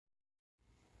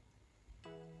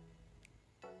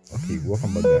Okay,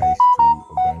 welcome back guys to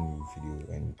a brand new video,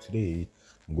 and today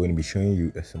I'm going to be showing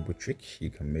you a simple trick you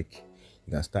can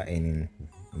start earning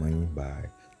money by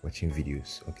watching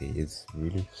videos. Okay, it's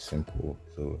really simple.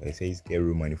 So it says get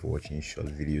real money for watching short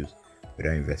videos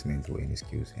without investment or any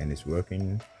skills, and it's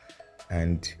working.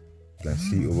 And you can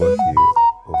see over here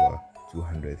over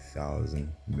 200,000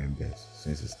 members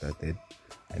since it started,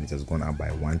 and it has gone up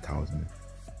by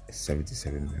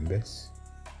 1,077 members,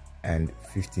 and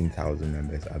 15,000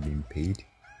 members are being paid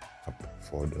up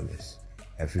 $4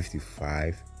 and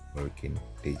 55 working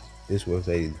days. This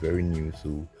website is very new,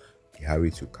 so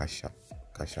hurry to cash out.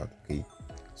 Okay,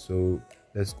 so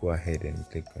let's go ahead and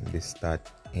click on this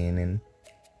start earning,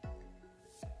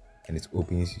 and it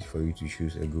opens for you to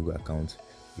choose a Google account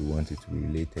you want it to be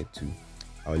related to.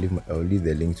 I'll leave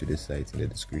the link to the site in the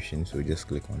description, so just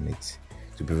click on it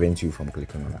to prevent you from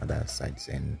clicking on other sites,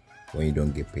 and when you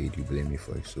don't get paid you blame me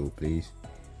for it. So please,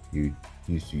 you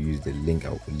used to use the link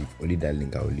I'll leave, only that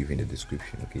link I'll leave in the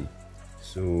description. Okay,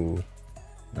 so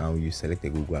now you select the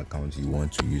Google account you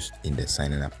want to use in the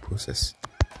signing up process,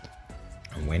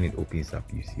 and when it opens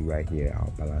up you see right here our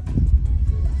balance.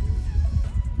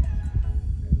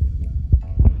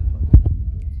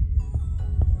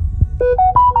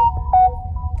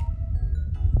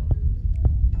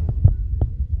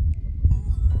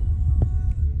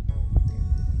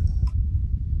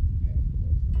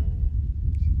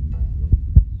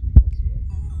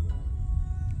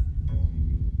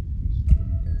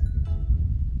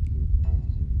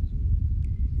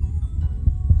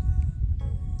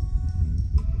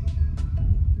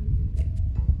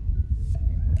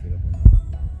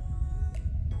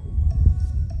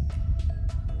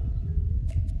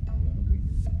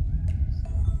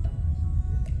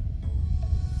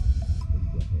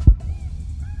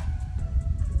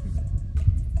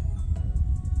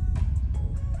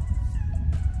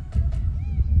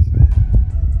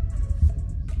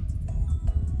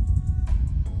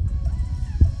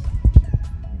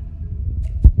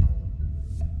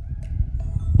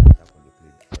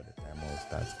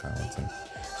 Starts counting,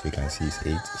 so you can see it's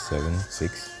 8, 7,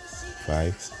 6,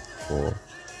 5, 4,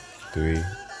 3,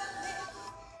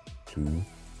 2,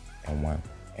 and 1,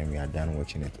 and we are done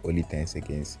watching it. Only 10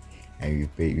 seconds, and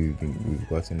we've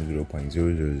gotten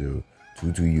 0.00022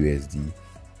 USD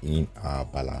in our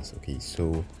balance. Okay,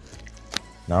 so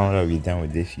now that we're done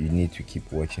with this, you need to keep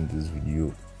watching this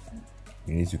video.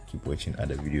 You need to keep watching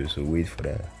other videos, so wait for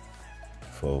the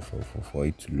for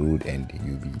it to load, and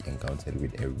you'll be encountered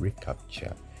with a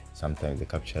recaptcha. Sometimes the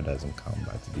captcha doesn't come,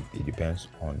 but it depends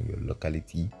on your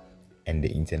locality and the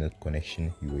internet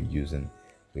connection you are using.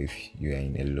 So if you are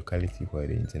in a locality where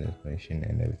the internet connection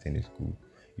and everything is good,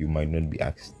 you might not be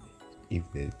asked if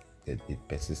it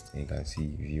persists. And you can see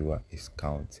viewer is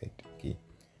counted. Okay,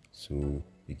 so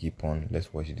you keep on.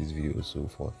 Let's watch this video also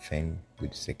for 10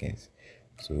 good seconds.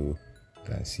 So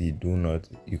you can see,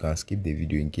 you can skip the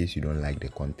video in case you don't like the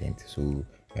content. So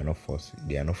they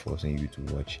are not forcing you to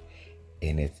watch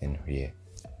anything here.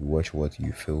 You watch what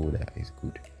you feel that is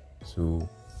good. So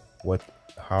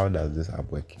how does this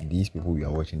app work? These people we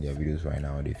are watching their videos right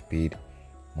now, they've paid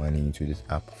money into this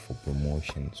app for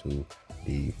promotion, so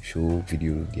they show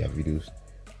their videos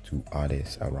to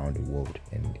others around the world,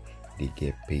 and they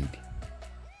get paid.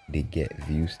 They get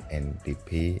views and they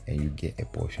pay, and you get a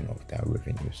portion of that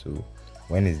revenue. So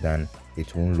when it's done,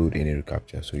 it won't load any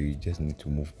recaptcha, so you just need to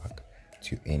move back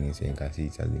to earnings, and you can see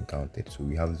it has been counted. So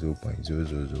we have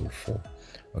 0.0004.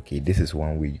 okay, this is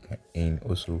one way you can earn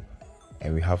also,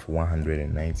 and we have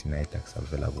 199 tax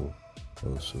available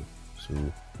also. So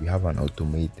we have an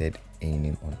automated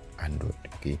earning on Android.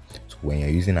 Okay, so when you're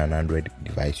using an Android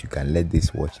device, you can let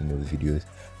this watching those videos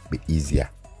be easier.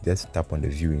 Just tap on the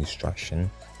view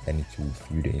instruction, and it will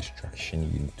view the instruction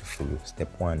you need to follow.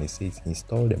 Step 1, it says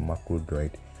install the macro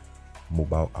droid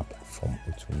mobile app from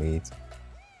automate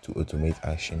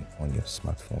action on your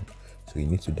smartphone. So you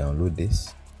need to download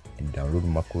this and download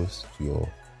macros to your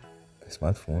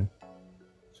smartphone.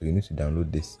 So you need to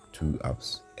download these two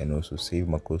apps and also save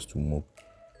macros to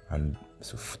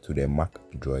to the Mac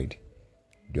droid.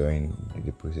 During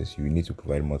the process, you need to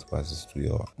provide multiple access to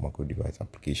your macro device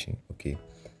application. Okay,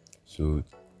 so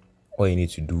all you need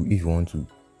to do, if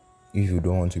you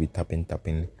don't want to be tapping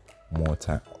more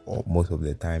time or most of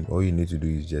the time, all you need to do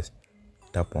is just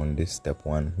tap on this step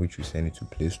 1, which will send it to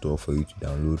Play Store for you to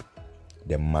download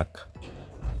the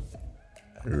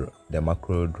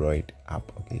macro droid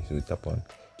app. Okay, so tap on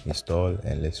install,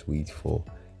 and let's wait for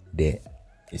the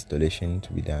installation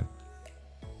to be done.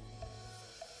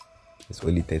 It's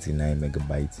only 39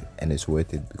 megabytes, and it's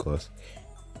worth it because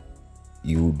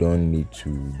you don't need to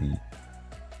be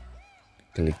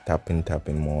click tapping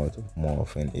more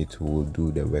often, it will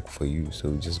do the work for you.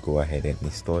 So just go ahead and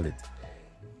install it.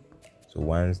 So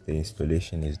once the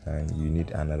installation is done, you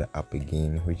need another app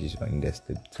again, which is in the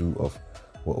step 2 of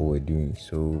what we're doing.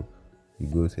 So you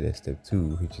go to the step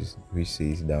 2, which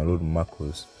says download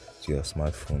macros to your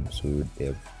smartphone. So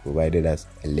they've provided us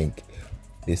a link.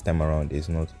 This time around, it's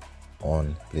not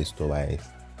on Play Store, but it's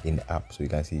in the app. So you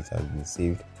can see it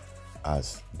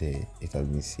has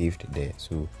been saved there.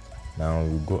 So now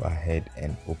we go ahead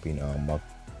and open our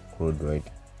macro droid.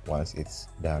 Once it's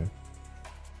done,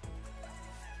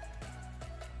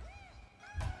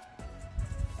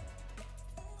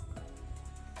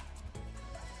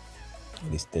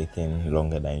 it's taking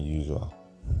longer than usual.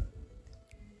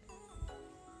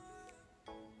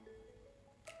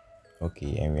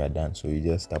 Okay, and we are done. So you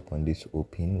just tap on this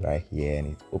open right here, and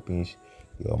it opens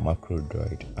your macro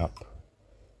droid app.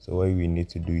 So what we need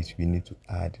to do is we need to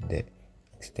add the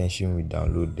extension we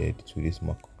downloaded to this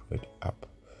macro droid app.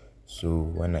 So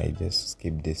when I just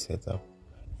skip this setup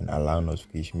and allow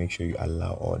notification, make sure you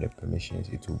allow all the permissions.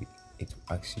 It will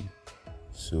ask you.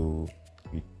 So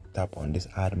we tap on this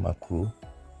add macro,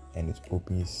 and it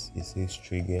opens. It says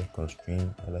trigger,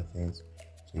 constraint, other things.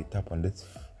 So you tap on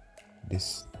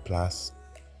this plus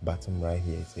button right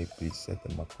here. It says please set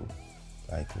the macro.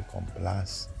 So I click on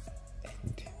plus,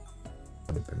 and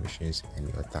all the permissions, and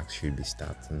your task should be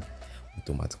starting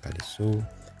automatically. So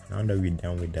now that we're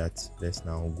done with that, let's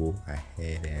now go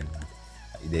ahead, and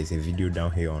there's a video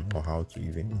down here on how to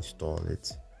even install it.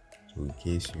 So in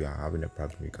case you are having a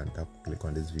problem, you can click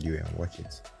on this video and watch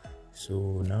it.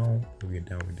 So now we're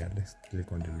done with that, let's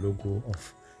click on the logo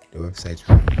of the website.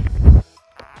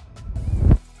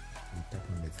 We tap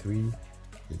on the 3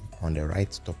 on the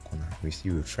right top corner. We see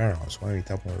referrals. When we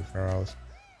tap on referrals,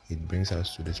 it brings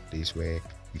us to this place where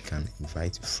you can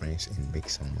invite friends and make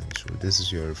some money. So this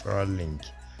is your referral link.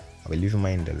 I will leave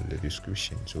mine in the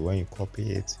description. So when you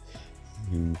copy it,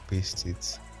 you paste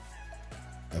it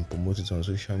and promote it on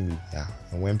social media,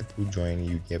 and when people join,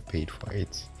 you get paid for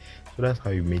it. So that's how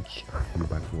you make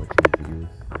feedback watching videos,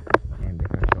 and the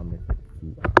casual method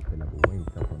too are available. When you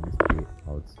tap on this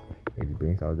pay out, it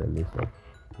brings out the list of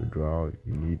withdrawal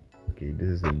you need. Okay, this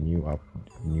is a new app,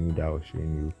 that I was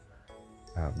showing you.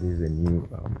 This is a new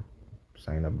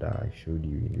sign up that I showed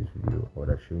you in this video, or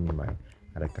that showed you my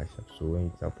other cash app. So when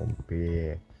you tap on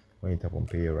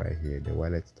pay right here, the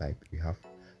wallet type, we have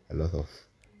a lot of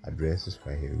addresses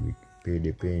right here.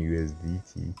 They pay in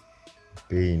USDT,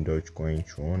 pay in Dogecoin,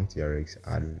 Tron, TRX,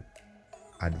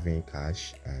 Advent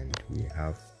Cash, and we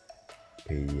have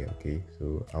pay here. Okay,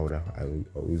 so I will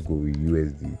always go with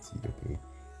USDT. Okay,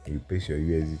 and you paste your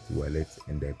USDT wallet,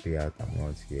 and the payout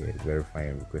amount here, verify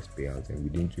and request payout, and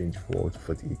within 24 to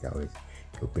 48 hours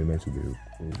your payments will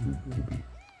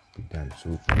be done.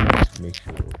 So please make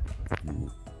sure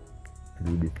you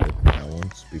do this.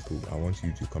 I want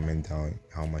you to comment down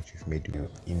how much you've made your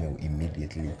email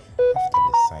immediately after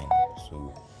the sign up.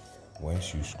 So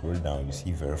once you scroll down, you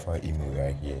see verify email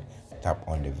right here. Tap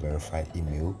on the verify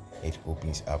email. It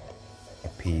opens up a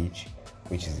page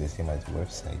which is the same as the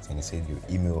website, and it says your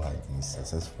email has been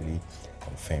successfully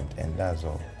confirmed. And that's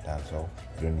all.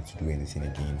 You don't need to do anything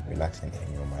again. Relax and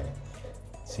earn your money.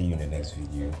 See you in the next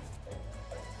video.